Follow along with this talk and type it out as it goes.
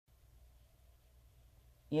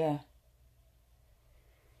Yeah.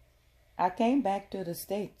 I came back to the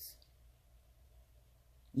States.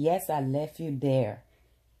 Yes, I left you there,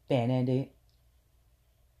 Benedict.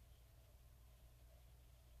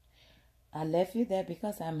 I left you there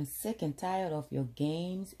because I'm sick and tired of your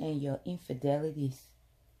games and your infidelities.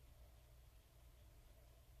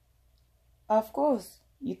 Of course,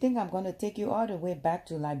 you think I'm going to take you all the way back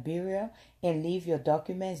to Liberia and leave your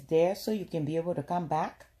documents there so you can be able to come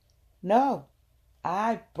back? No.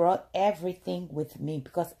 I brought everything with me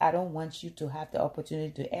because I don't want you to have the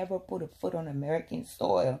opportunity to ever put a foot on American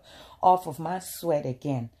soil off of my sweat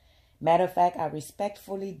again. Matter of fact, I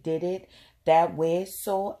respectfully did it that way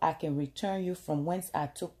so I can return you from whence I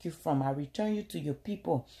took you from. I return you to your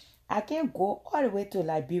people. I can't go all the way to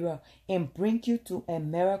Liberia and bring you to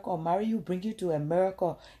America, or marry you, bring you to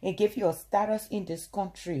America and give you a status in this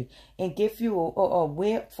country and give you a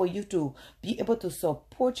way for you to be able to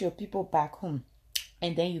support your people back home.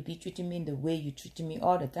 And then you be treating me in the way you treating me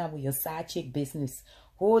all the time with your side chick business.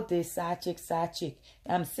 Hold this side chick, side chick.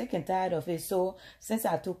 I'm sick and tired of it. So since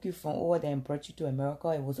I took you from over there and brought you to America,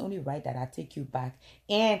 it was only right that I take you back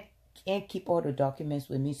and keep all the documents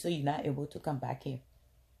with me so you're not able to come back here.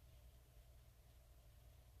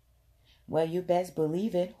 Well, you best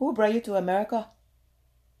believe it. Who brought you to America?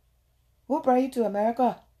 Who brought you to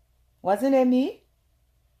America? Wasn't it me?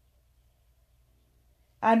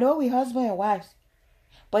 I know we husband and wives.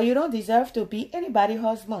 But you don't deserve to be anybody's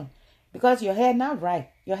husband because your hair not right.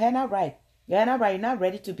 Your hair not right. Your hair not right. You're not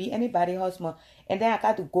ready to be anybody's husband. And then I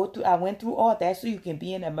got to go through, I went through all that so you can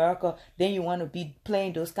be in America. Then you want to be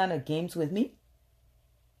playing those kind of games with me?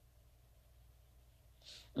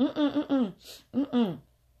 You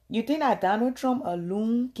think that Donald Trump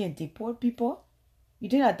alone can deport people? You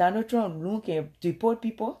think that Donald Trump alone can deport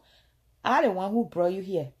people? I'm the one who brought you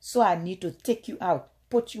here. So I need to take you out.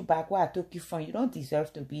 Put you back where I took you from. You don't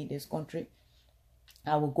deserve to be in this country.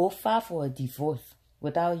 I will go far for a divorce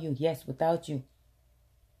without you. Yes, without you.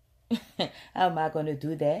 How am I going to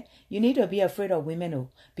do that? You need to be afraid of women, oh,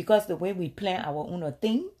 because the way we plan our own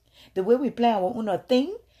thing,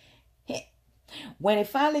 when it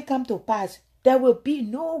finally comes to pass, there will be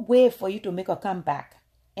no way for you to make a comeback.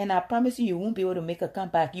 And I promise you, you won't be able to make a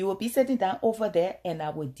comeback. You will be sitting down over there and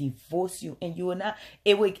I will divorce you. And you will not,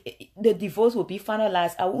 the divorce will be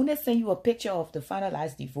finalized. I will only send you a picture of the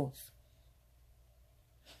finalized divorce.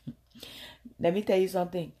 Let me tell you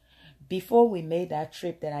something. Before we made that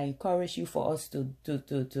trip that I encouraged you for us to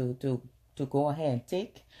go ahead and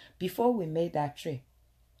take, before we made that trip,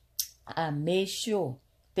 I made sure.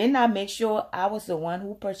 Didn't I make sure I was the one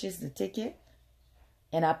who purchased the ticket?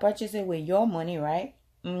 And I purchased it with your money, right?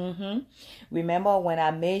 Remember when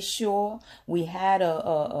I made sure we had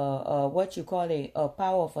a what you call it, a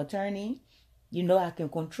power of attorney? You know, I can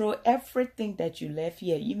control everything that you left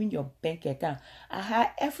here, even your bank account. I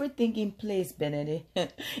had everything in place,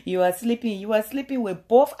 Benedict. You were sleeping with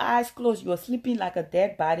both eyes closed. You were sleeping like a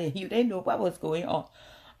dead body. You didn't know what was going on.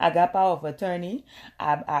 I got power of attorney.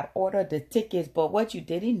 I ordered the tickets, but what you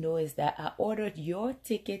didn't know is that I ordered your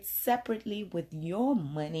ticket separately with your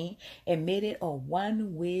money and made it a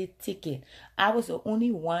one-way ticket. I was the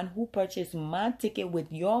only one who purchased my ticket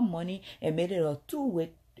with your money and made it a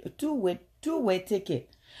two-way ticket.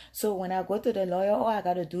 So when I go to the lawyer, all I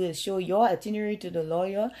got to do is show your itinerary to the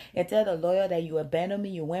lawyer and tell the lawyer that you abandoned me,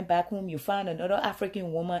 you went back home, you found another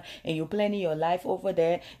African woman, and you're planning your life over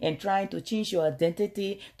there and trying to change your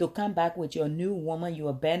identity to come back with your new woman. You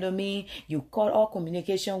abandoned me, you cut all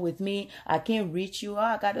communication with me, I can't reach you. All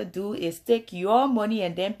I got to do is take your money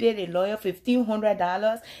and then pay the lawyer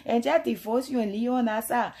 $1,500 and just divorce you and leave you on that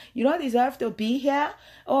side. You don't deserve to be here.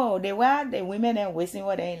 Oh, the women ain't wasting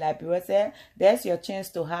what they in Liberia said. There's your chance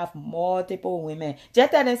to have multiple women.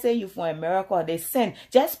 Just tell them say you from America. They send.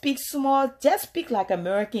 Just speak small. Just speak like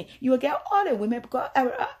American. You will get all the women because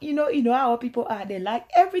you know how people are. They like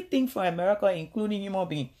everything from America, including human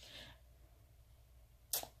being.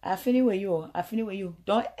 I finish with you.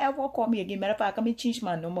 Don't ever call me again. Matter of fact, I can't change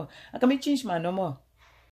my number.